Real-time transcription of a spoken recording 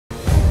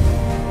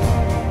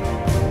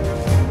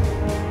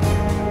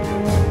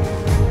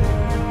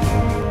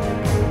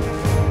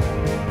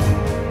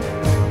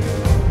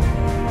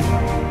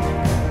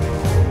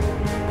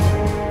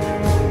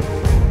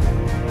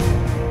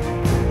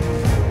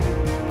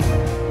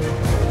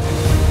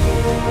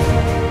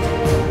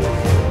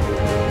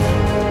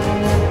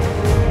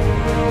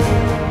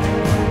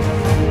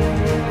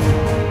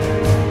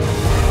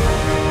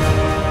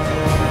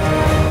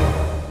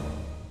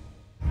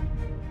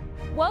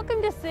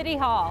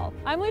Hall.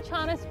 I'm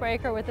Luciana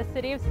Spracher with the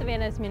City of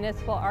Savannah's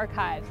Municipal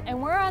Archives,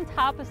 and we're on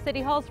top of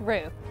City Hall's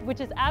roof, which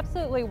is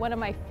absolutely one of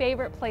my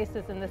favorite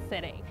places in the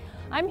city.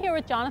 I'm here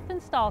with Jonathan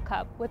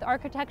Stalcup with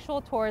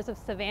Architectural Tours of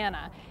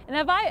Savannah,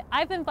 and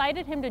I've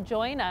invited him to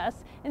join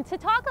us and to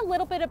talk a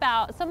little bit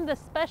about some of the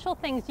special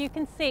things you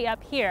can see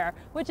up here,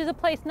 which is a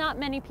place not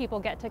many people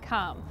get to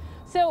come.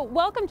 So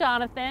welcome,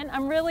 Jonathan.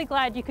 I'm really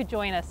glad you could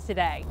join us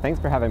today. Thanks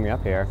for having me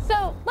up here.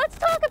 So let's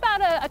talk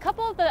about a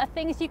couple of the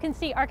things you can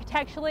see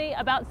architecturally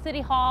about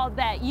City Hall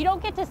that you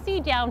don't get to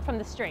see down from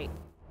the street.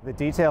 The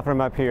detail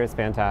from up here is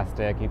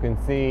fantastic. You can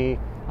see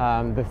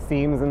the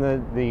seams in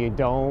the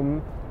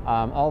dome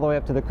all the way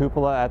up to the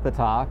cupola at the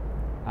top.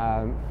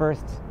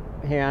 First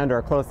hand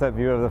or close-up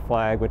view of the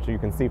flag, which you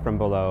can see from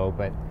below,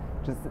 but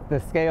just the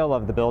scale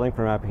of the building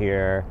from up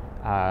here,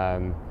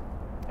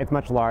 it's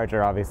much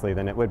larger, obviously,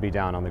 than it would be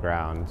down on the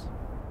ground.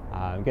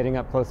 Getting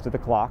up close to the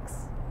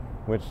clocks,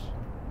 which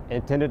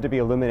intended to be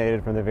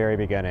illuminated from the very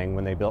beginning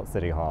when they built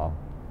City Hall.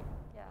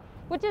 Yeah.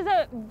 Which is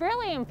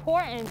really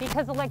important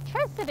because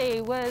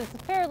electricity was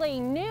fairly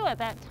new at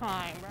that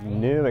time, right?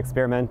 New,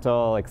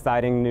 experimental,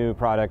 exciting new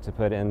product to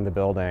put in the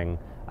building,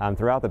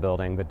 throughout the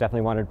building, but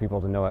definitely wanted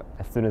people to know it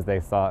as soon as they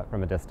saw it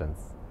from a distance.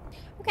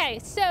 Okay,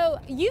 so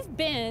you've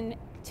been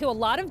to a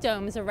lot of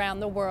domes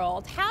around the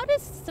world. How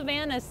does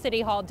Savannah's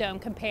City Hall dome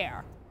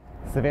compare?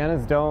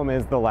 Savannah's dome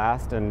is the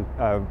last in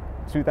a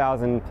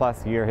 2,000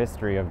 plus year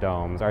history of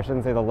domes, or I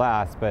shouldn't say the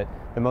last, but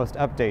the most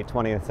up-to-date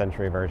 20th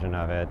century version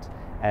of it.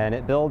 And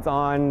it builds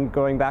on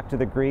going back to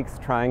the Greeks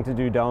trying to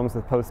do domes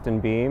with post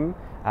and beam.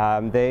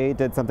 They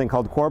did something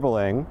called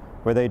corbelling,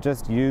 where they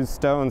just used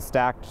stones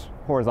stacked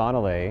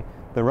horizontally.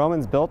 The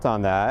Romans built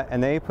on that,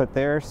 and they put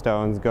their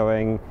stones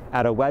going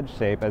at a wedge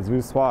shape as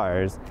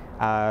voussoirs,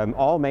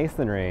 all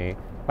masonry.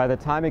 By the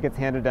time it gets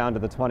handed down to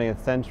the 20th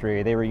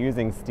century, they were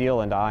using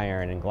steel and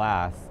iron and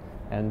glass.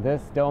 And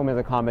this dome is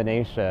a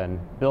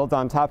combination, builds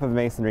on top of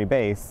masonry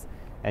base,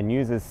 and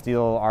uses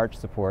steel arch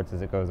supports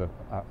as it goes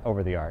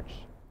over the arch.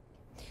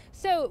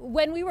 So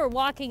when we were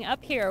walking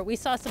up here, we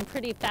saw some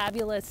pretty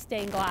fabulous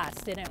stained glass,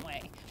 didn't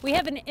we? We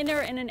have an inner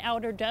and an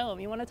outer dome.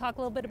 You want to talk a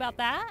little bit about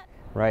that?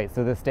 Right,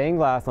 so the stained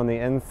glass on the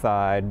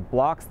inside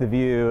blocks the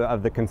view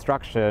of the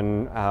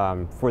construction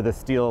for the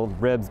steel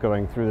ribs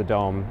going through the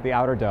dome, the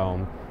outer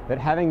dome. But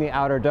having the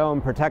outer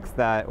dome protects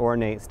that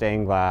ornate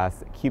stained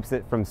glass, keeps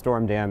it from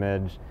storm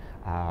damage,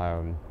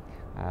 and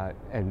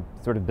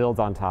sort of builds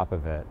on top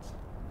of it.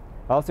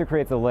 It also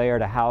creates a layer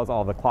to house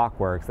all the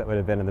clockworks that would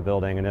have been in the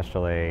building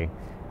initially,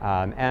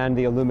 and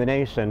the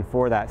illumination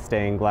for that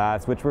stained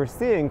glass, which we're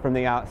seeing from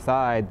the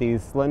outside,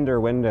 these slender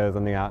windows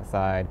on the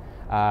outside,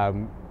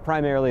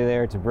 primarily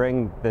there to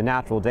bring the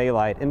natural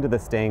daylight into the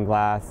stained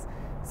glass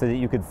so that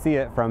you could see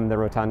it from the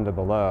rotunda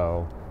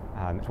below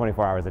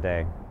 24 hours a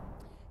day.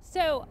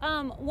 So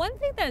one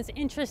thing that's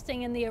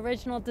interesting in the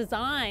original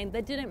design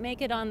that didn't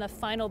make it on the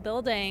final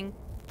building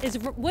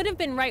would have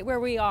been right where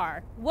we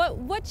are.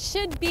 What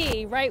should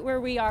be right where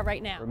we are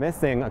right now? We're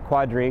missing a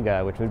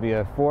quadriga, which would be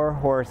a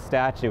 4-horse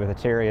statue with a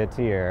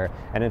charioteer.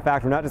 And in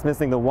fact, we're not just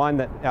missing the one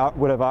that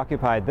would have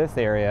occupied this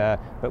area,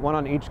 but one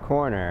on each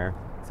corner.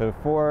 So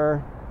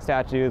 4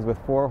 statues with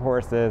 4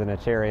 horses and a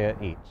chariot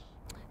each.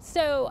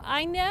 So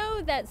I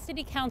know that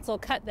City Council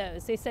cut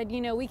those. They said,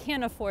 you know, we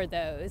can't afford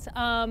those.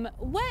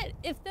 What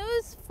if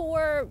those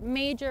 4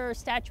 major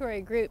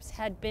statuary groups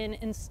had been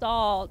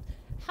installed?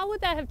 How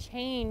would that have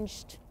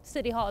changed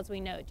City Hall as we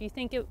know? Do you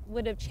think it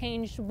would have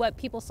changed what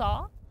people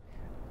saw?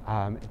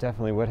 It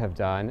definitely would have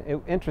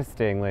done.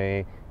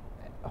 Interestingly,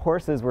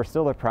 horses were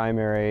still the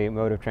primary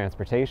mode of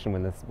transportation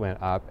when this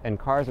went up, and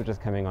cars were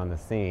just coming on the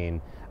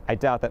scene. I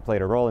doubt that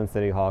played a role in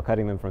City Hall,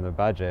 cutting them from the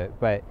budget,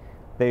 but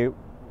they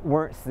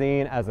weren't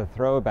seen as a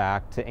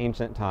throwback to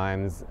ancient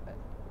times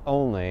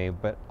only,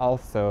 but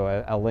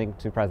also a link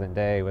to present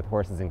day with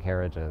horses and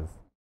carriages.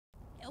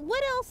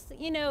 What else,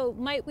 you know,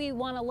 might we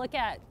want to look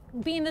at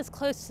being this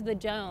close to the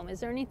dome?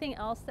 Is there anything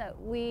else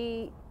that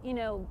we, you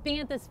know, being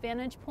at this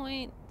vantage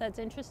point that's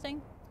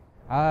interesting?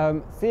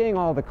 Seeing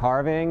all the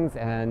carvings,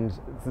 and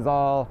this is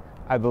all,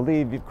 I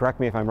believe, correct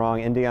me if I'm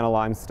wrong, Indiana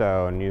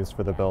limestone used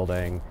for the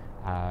building.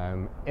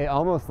 It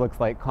almost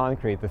looks like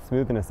concrete, the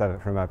smoothness of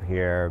it from up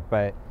here,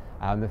 but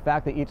the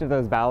fact that each of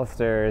those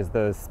balusters,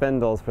 those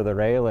spindles for the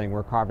railing,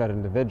 were carved out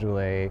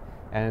individually,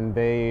 and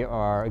they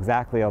are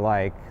exactly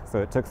alike, so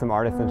it took some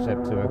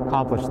artisanship to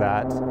accomplish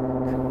that.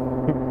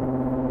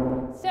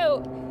 So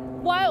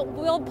while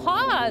we'll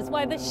pause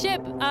while the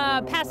ship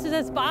passes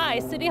us by,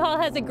 City Hall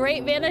has a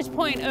great vantage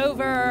point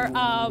over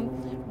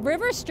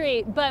River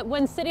Street, but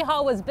when City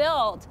Hall was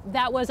built,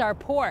 that was our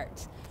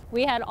port.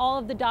 We had all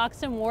of the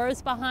docks and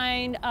wharves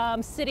behind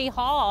City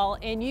Hall,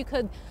 and you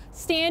could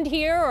stand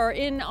here or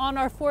on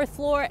our 4th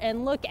floor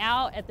and look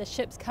out at the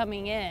ships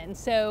coming in.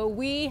 So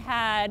we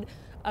had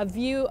a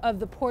view of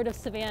the Port of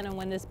Savannah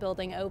when this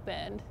building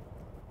opened.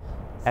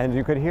 And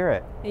you could hear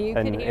it.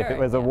 And if it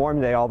was a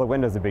warm day, all the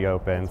windows would be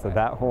open, so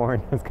that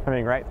horn was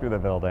coming right through the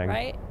building.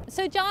 Right.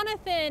 So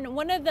Jonathan,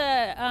 one of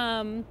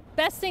the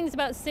best things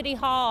about City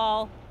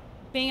Hall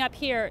being up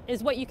here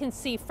is what you can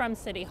see from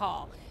City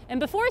Hall. And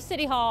before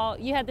City Hall,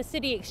 you had the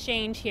City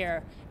Exchange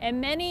here.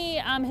 And many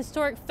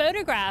historic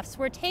photographs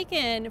were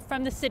taken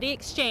from the City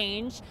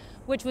Exchange,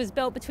 which was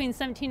built between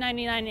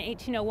 1799 and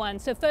 1801.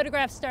 So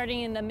photographs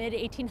starting in the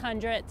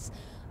mid-1800s,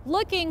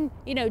 looking,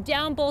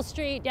 down Bull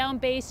Street, down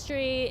Bay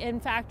Street,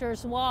 and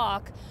Factors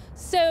Walk.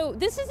 So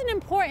this is an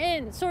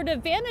important sort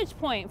of vantage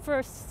point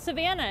for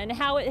Savannah and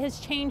how it has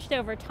changed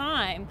over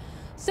time.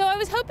 So I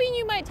was hoping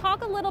you might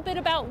talk a little bit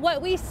about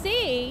what we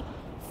see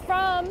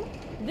from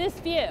this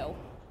view.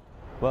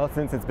 Well,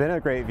 since it's been a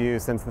great view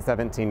since the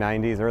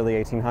 1790s, early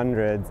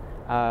 1800s,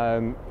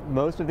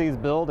 most of these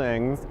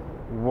buildings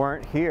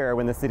weren't here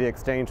when the City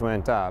Exchange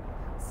went up.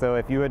 So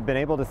if you had been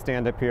able to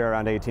stand up here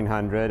around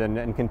 1800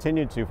 and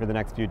continued to for the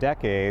next few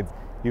decades,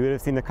 you would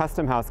have seen the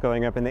Custom House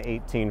going up in the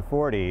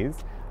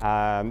 1840s.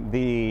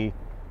 The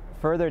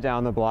further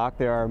down the block,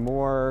 there are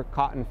more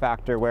cotton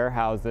factor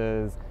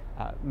warehouses.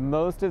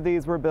 Most of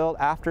these were built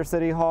after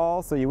City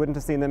Hall, so you wouldn't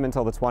have seen them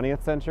until the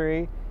 20th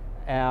century.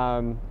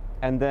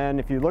 And then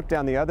if you look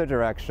down the other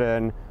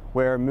direction,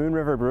 where Moon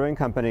River Brewing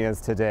Company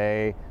is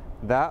today,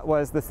 that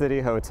was the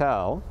City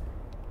Hotel.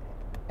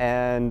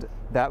 And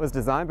that was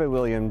designed by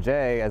William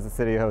Jay as a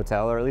City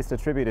Hotel, or at least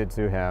attributed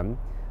to him.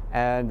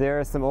 And there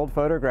are some old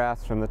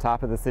photographs from the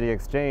top of the City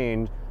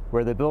Exchange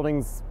where the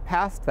buildings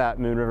past that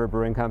Moon River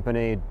Brewing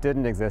Company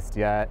didn't exist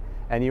yet.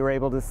 And you were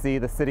able to see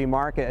the City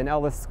Market in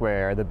Ellis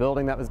Square, the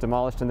building that was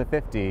demolished in the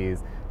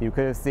 50s. You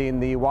could have seen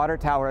the Water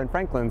Tower in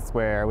Franklin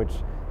Square, which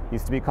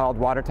used to be called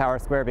Water Tower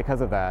Square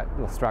because of that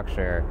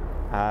structure.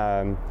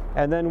 And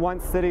then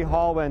once City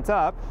Hall went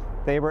up,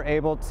 they were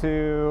able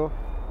to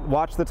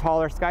watch the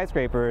taller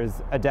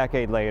skyscrapers a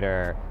decade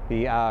later.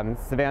 The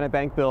Savannah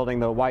Bank building,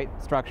 the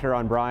white structure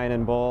on Bryan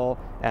and Bull,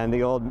 and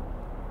the old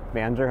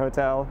Manger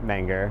Hotel?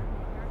 Manger.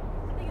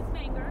 I think it's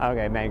Manger.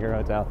 Okay, Manger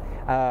Hotel.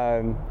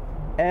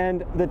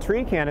 And the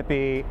tree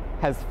canopy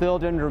has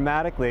filled in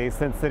dramatically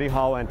since City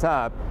Hall went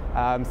up.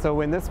 So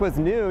when this was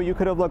new, you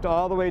could have looked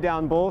all the way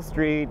down Bull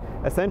Street,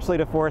 essentially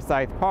to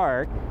Forsyth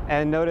Park,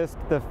 and noticed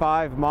the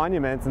 5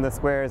 monuments in the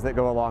squares that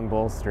go along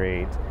Bull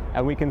Street.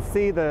 And we can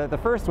see the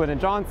first one in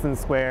Johnson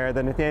Square,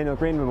 the Nathaniel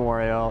Greene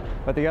Memorial,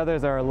 but the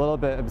others are a little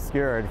bit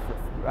obscured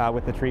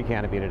with the tree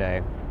canopy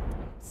today.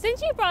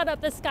 Since you brought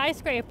up the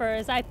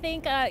skyscrapers, I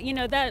think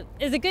that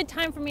is a good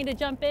time for me to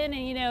jump in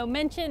and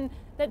mention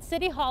that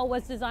City Hall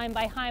was designed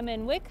by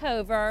Hyman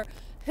Wickover,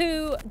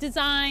 who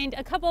designed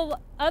a couple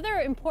other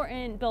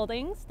important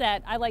buildings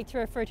that I like to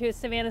refer to as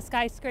Savannah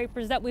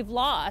skyscrapers that we've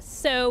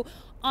lost. So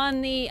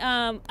on the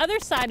other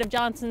side of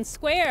Johnson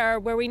Square,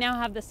 where we now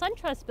have the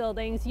SunTrust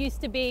buildings, used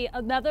to be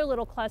another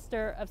little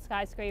cluster of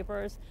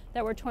skyscrapers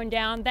that were torn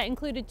down that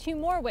included 2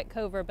 more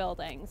Wickover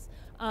buildings.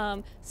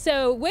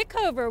 So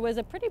Wickover was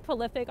a pretty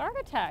prolific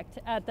architect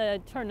at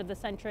the turn of the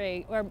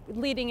century, or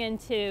leading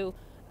into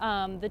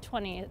the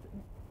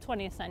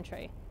 20th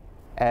century.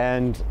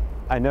 And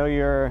I know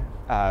you're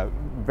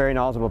very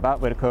knowledgeable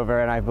about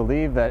Wickover, and I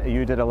believe that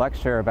you did a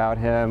lecture about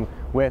him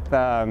with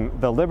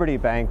the Liberty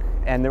Bank,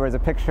 and there was a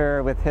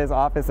picture with his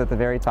office at the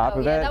very top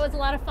of it. Yeah, that was a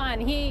lot of fun.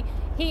 He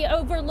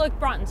overlooked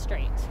Broughton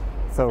Street.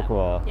 So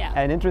cool. Yeah.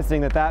 And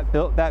interesting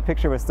that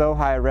picture was so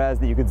high res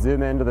that you could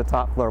zoom into the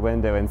top floor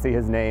window and see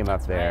his name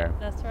up there.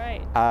 That's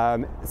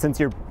right. Since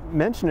you're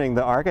mentioning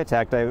the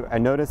architect, I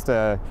noticed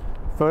a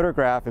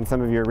photograph in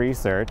some of your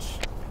research,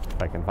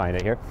 if I can find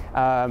it here,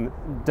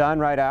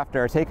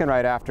 taken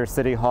right after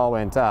City Hall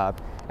went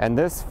up. And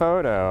this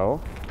photo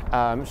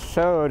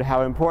showed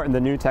how important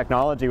the new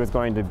technology was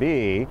going to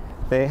be.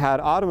 They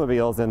had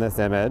automobiles in this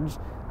image,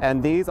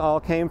 and these all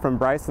came from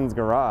Bryson's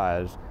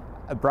garage.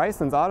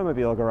 Bryson's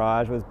automobile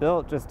garage was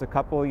built just a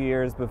couple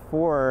years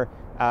before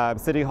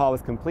City Hall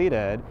was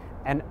completed.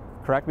 And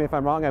correct me if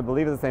I'm wrong, I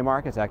believe it's the same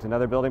architect,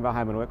 another building by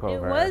Hyman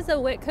Wickover. It was a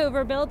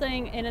Wickover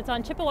building, and it's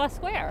on Chippewa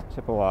Square.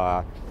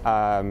 Chippewa.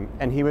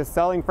 And he was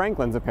selling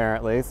Franklins,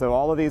 apparently, so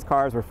all of these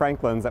cars were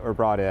Franklins that were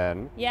brought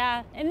in.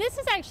 Yeah, and this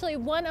is actually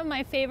one of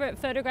my favorite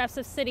photographs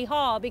of City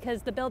Hall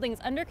because the building's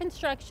under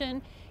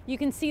construction. You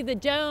can see the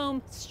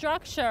dome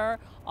structure,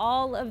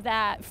 all of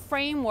that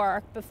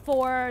framework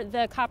before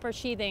the copper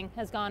sheathing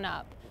has gone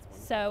up.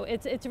 So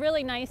it's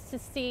really nice to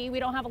see. We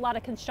don't have a lot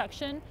of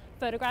construction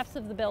photographs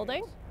of the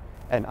building.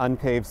 And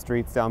unpaved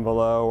streets down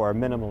below, or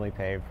minimally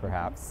paved,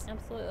 perhaps.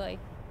 Absolutely.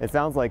 It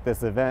sounds like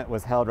this event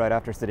was held right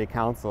after City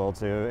Council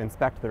to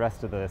inspect the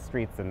rest of the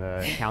streets in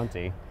the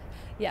county.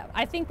 Yeah,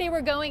 I think they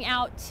were going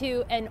out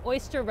to an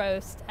oyster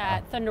roast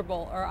at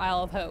Thunderbolt or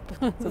Isle of Hope.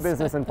 So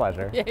business and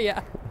pleasure.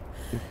 Yeah.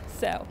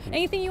 So,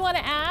 anything you want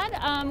to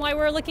add while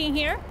we're looking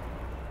here?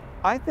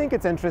 I think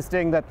it's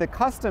interesting that the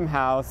Custom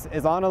House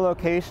is on a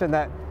location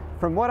that,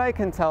 from what I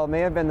can tell, may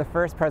have been the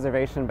first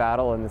preservation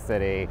battle in the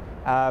city.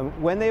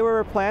 When they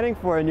were planning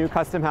for a new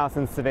Custom House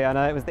in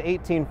Savannah, it was the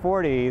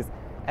 1840s,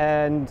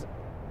 and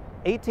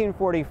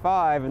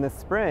 1845 in the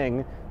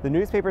spring, the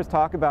newspapers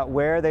talk about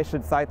where they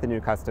should site the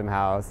new Custom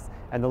House,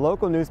 and the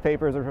local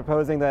newspapers were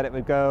proposing that it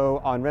would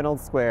go on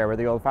Reynolds Square, where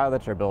the old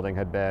Filature building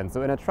had been,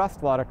 so in a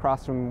trust lot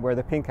across from where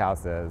the Pink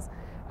House is.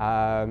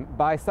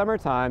 By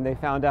summertime, they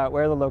found out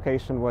where the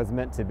location was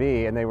meant to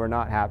be, and they were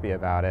not happy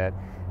about it.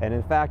 And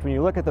in fact, when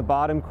you look at the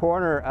bottom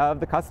corner of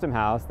the Custom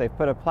House, they've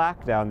put a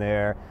plaque down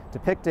there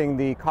depicting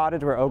the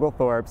cottage where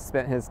Oglethorpe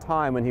spent his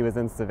time when he was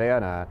in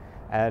Savannah.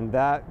 And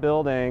that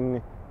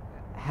building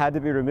had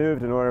to be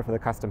removed in order for the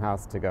Custom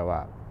House to go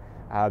up.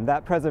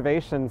 That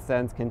preservation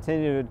sense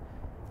continued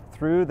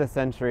through the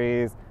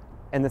centuries.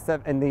 In the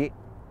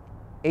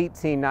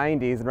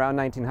 1890s, around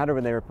 1900,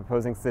 when they were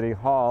proposing City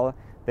Hall,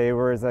 there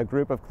was a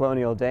group of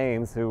colonial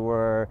dames who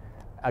were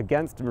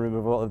against the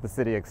removal of the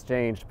City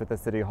Exchange to put the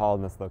City Hall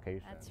in this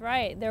location. That's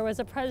right. There was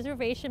a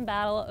preservation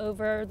battle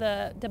over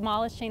the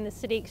demolishing the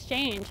City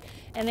Exchange,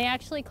 and they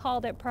actually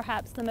called it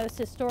perhaps the most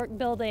historic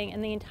building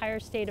in the entire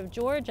state of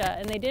Georgia,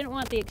 and they didn't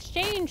want the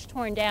Exchange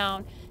torn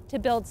down to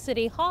build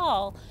City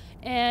Hall.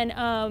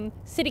 And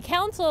City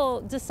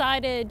Council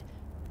decided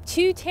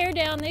to tear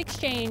down the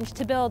Exchange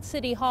to build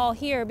City Hall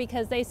here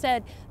because they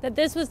said that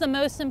this was the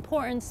most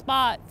important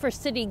spot for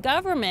city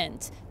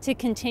government to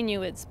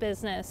continue its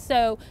business.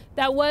 So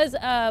that was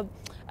a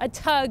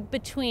tug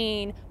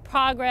between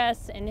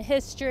progress and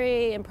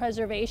history and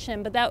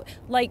preservation, but that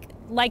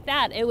like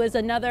that, it was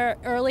another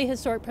early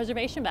historic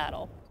preservation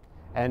battle.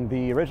 And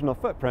the original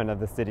footprint of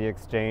the City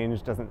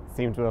Exchange doesn't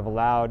seem to have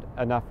allowed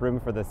enough room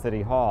for the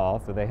City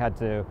Hall, so they had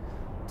to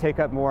take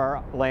up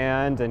more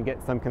land and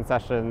get some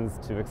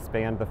concessions to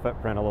expand the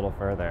footprint a little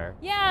further.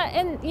 Yeah,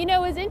 and you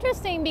know, it was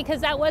interesting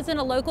because that wasn't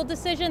a local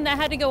decision. That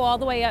had to go all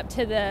the way up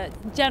to the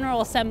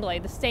General Assembly.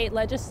 The state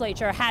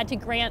legislature had to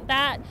grant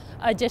that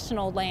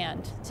additional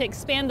land to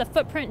expand the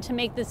footprint to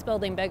make this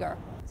building bigger.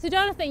 So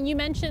Jonathan, you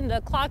mentioned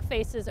the clock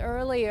faces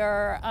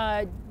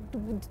earlier.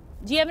 Do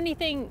you have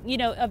anything, you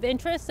know, of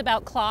interest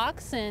about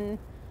clocks and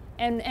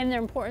their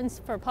importance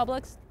for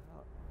publics?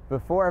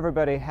 Before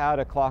everybody had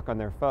a clock on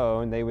their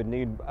phone, they would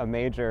need a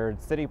major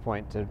city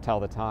point to tell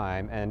the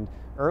time. And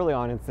early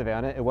on in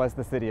Savannah, it was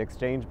the City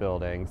Exchange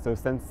building. So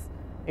since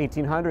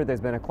 1800, there's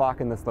been a clock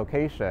in this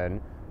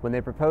location. When they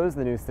proposed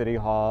the new City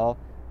Hall,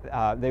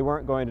 they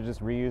weren't going to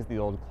just reuse the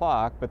old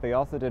clock, but they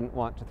also didn't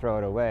want to throw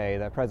it away.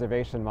 That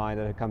preservation mind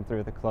that had come through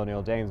with the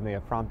colonial dames may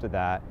have prompted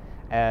that.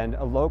 And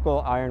a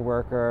local iron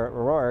worker,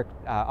 Rourke,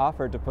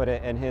 offered to put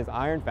it in his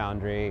iron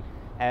foundry.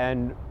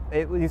 And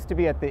it used to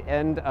be at the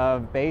end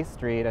of Bay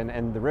Street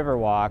and the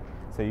Riverwalk,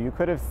 so you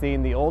could have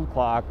seen the old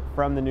clock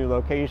from the new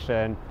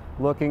location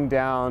looking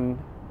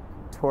down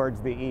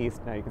towards the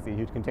east. Now you can see a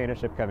huge container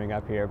ship coming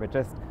up here, but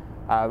just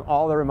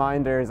all the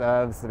reminders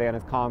of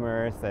Savannah's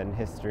commerce and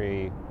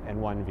history in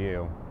one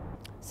view.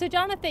 So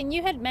Jonathan,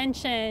 you had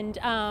mentioned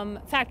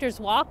Factors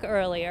Walk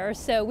earlier,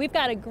 so we've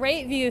got a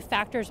great view of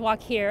Factors Walk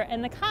here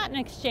and the Cotton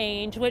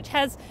Exchange, which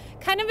has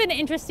kind of an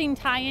interesting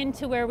tie-in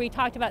to where we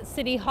talked about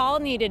City Hall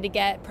needed to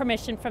get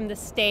permission from the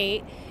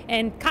state,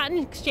 and Cotton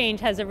Exchange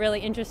has a really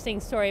interesting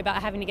story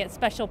about having to get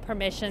special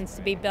permissions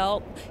to be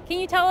built. Can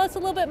you tell us a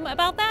little bit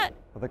about that?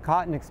 Well, the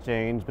Cotton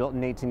Exchange, built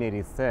in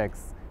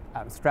 1886,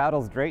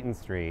 straddles Drayton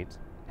Street,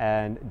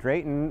 and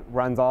Drayton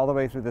runs all the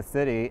way through the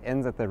city,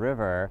 ends at the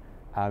river.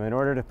 In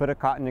order to put a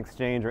cotton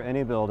exchange or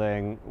any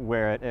building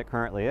where it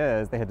currently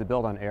is, they had to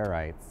build on air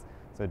rights.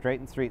 So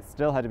Drayton Street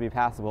still had to be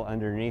passable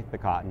underneath the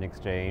cotton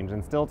exchange,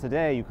 and still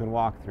today you can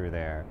walk through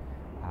there.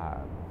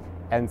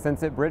 And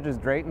since it bridges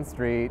Drayton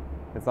Street,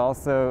 it's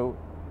also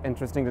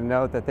interesting to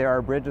note that there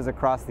are bridges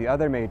across the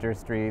other major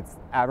streets.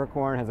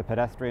 Abercorn has a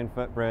pedestrian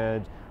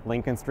footbridge,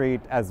 Lincoln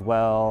Street as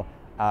well,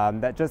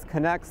 that just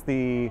connects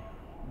the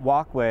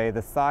walkway,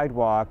 the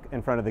sidewalk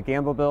in front of the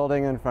Gamble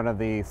Building, in front of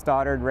the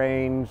Stoddard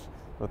Range,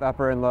 with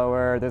upper and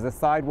lower. There's a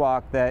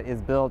sidewalk that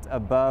is built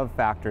above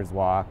Factors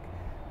Walk.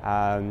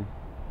 And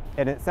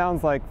it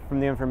sounds like from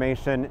the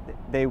information,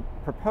 they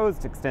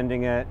proposed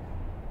extending it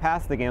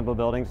past the Gamble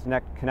Building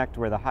to connect to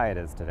where the Hyatt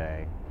is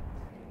today.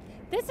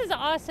 This is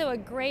also a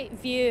great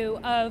view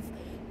of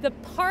the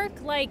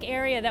park-like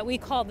area that we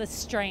call the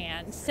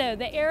Strand. So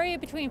the area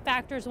between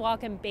Factors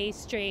Walk and Bay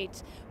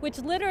Street, which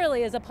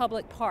literally is a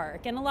public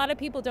park. And a lot of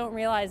people don't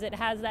realize it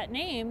has that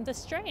name, the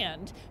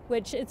Strand,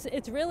 which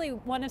it's really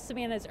one of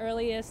Savannah's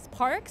earliest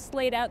parks,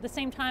 laid out at the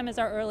same time as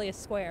our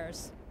earliest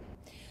squares.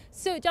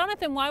 So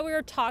Jonathan, while we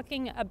were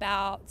talking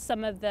about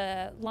some of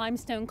the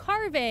limestone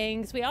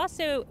carvings, we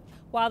also,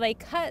 while they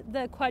cut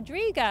the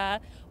quadriga,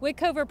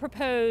 Wickover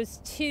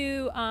proposed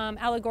two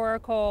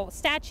allegorical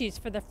statues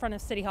for the front of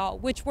City Hall,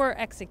 which were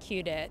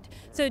executed.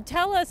 So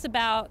tell us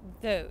about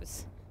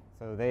those.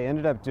 So they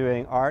ended up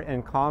doing art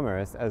and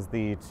commerce as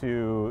the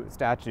two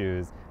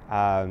statues.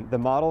 The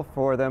model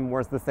for them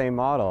was the same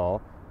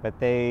model, but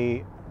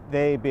they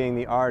being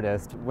the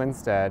artist,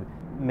 Winstead,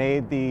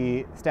 made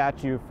the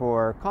statue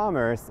for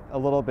commerce a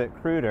little bit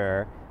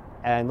cruder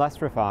and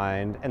less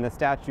refined, and the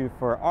statue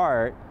for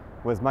art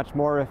was much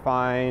more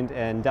refined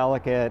and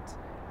delicate.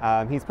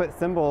 He's put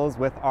symbols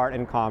with art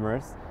and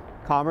commerce.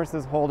 Commerce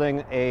is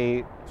holding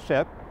a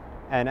ship,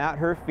 and at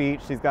her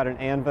feet she's got an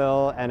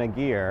anvil and a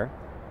gear,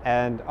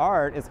 and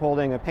art is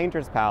holding a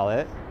painter's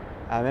palette,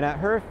 and at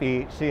her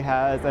feet she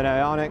has an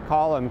ionic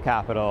column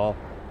capital.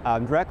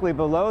 Directly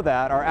below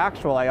that are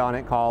actual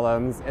ionic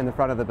columns in the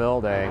front of the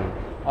building.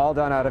 all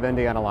done out of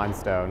Indiana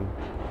limestone.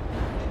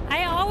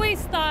 I always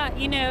thought,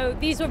 you know,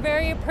 these were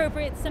very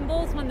appropriate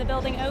symbols when the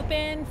building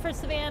opened for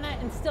Savannah,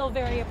 and still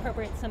very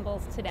appropriate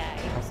symbols today.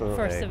 Absolutely.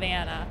 For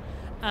Savannah.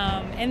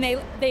 And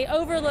they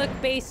overlook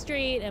Bay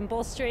Street and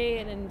Bull Street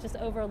and just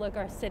overlook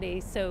our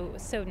city so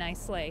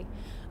nicely.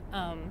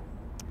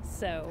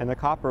 And the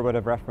copper would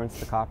have referenced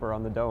the copper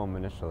on the dome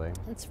initially.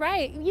 That's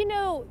right. You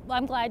know,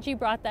 I'm glad you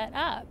brought that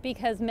up,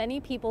 because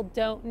many people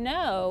don't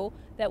know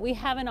that we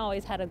haven't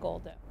always had a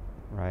gold dome.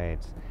 Right.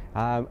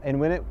 And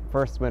when it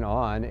first went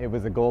on, it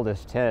was a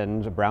goldish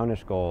tinge, a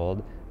brownish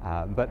gold,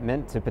 but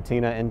meant to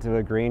patina into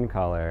a green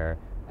color.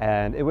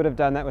 And it would have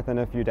done that within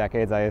a few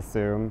decades, I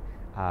assume.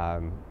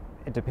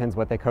 It depends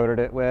what they coated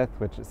it with,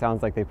 which it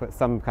sounds like they put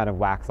some kind of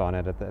wax on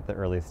it at the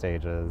early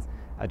stages.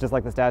 Just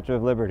like the Statue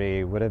of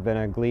Liberty would have been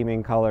a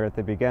gleaming color at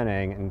the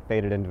beginning and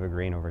faded into a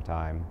green over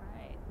time.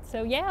 Right.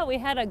 So yeah, we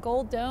had a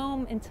gold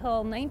dome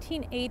until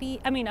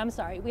 1980. I mean, I'm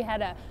sorry, we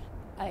had a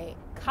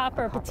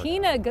copper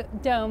patina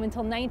dome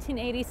until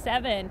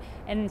 1987,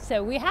 and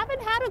so we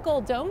haven't had a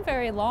gold dome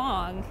very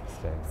long.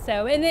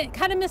 So, and it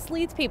kind of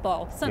misleads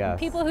people. Some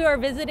people who are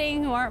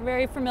visiting who aren't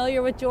very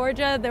familiar with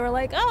Georgia, they were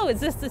like, oh, is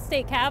this the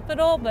state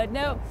capitol? But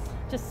no,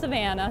 just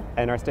Savannah.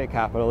 And our state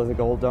capitol is a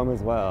gold dome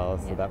as well,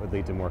 so that would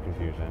lead to more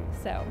confusion.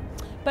 So,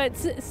 but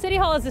City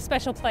Hall is a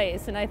special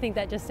place, and I think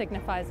that just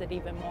signifies it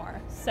even more.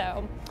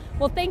 So,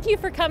 well, thank you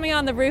for coming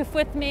on the roof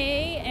with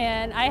me,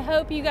 and I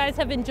hope you guys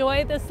have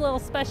enjoyed this little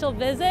special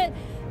visit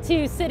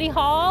to City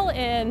Hall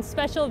and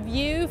special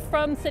view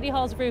from City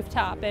Hall's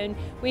rooftop, and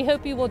we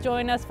hope you will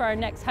join us for our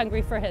next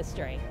Hungry for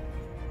History.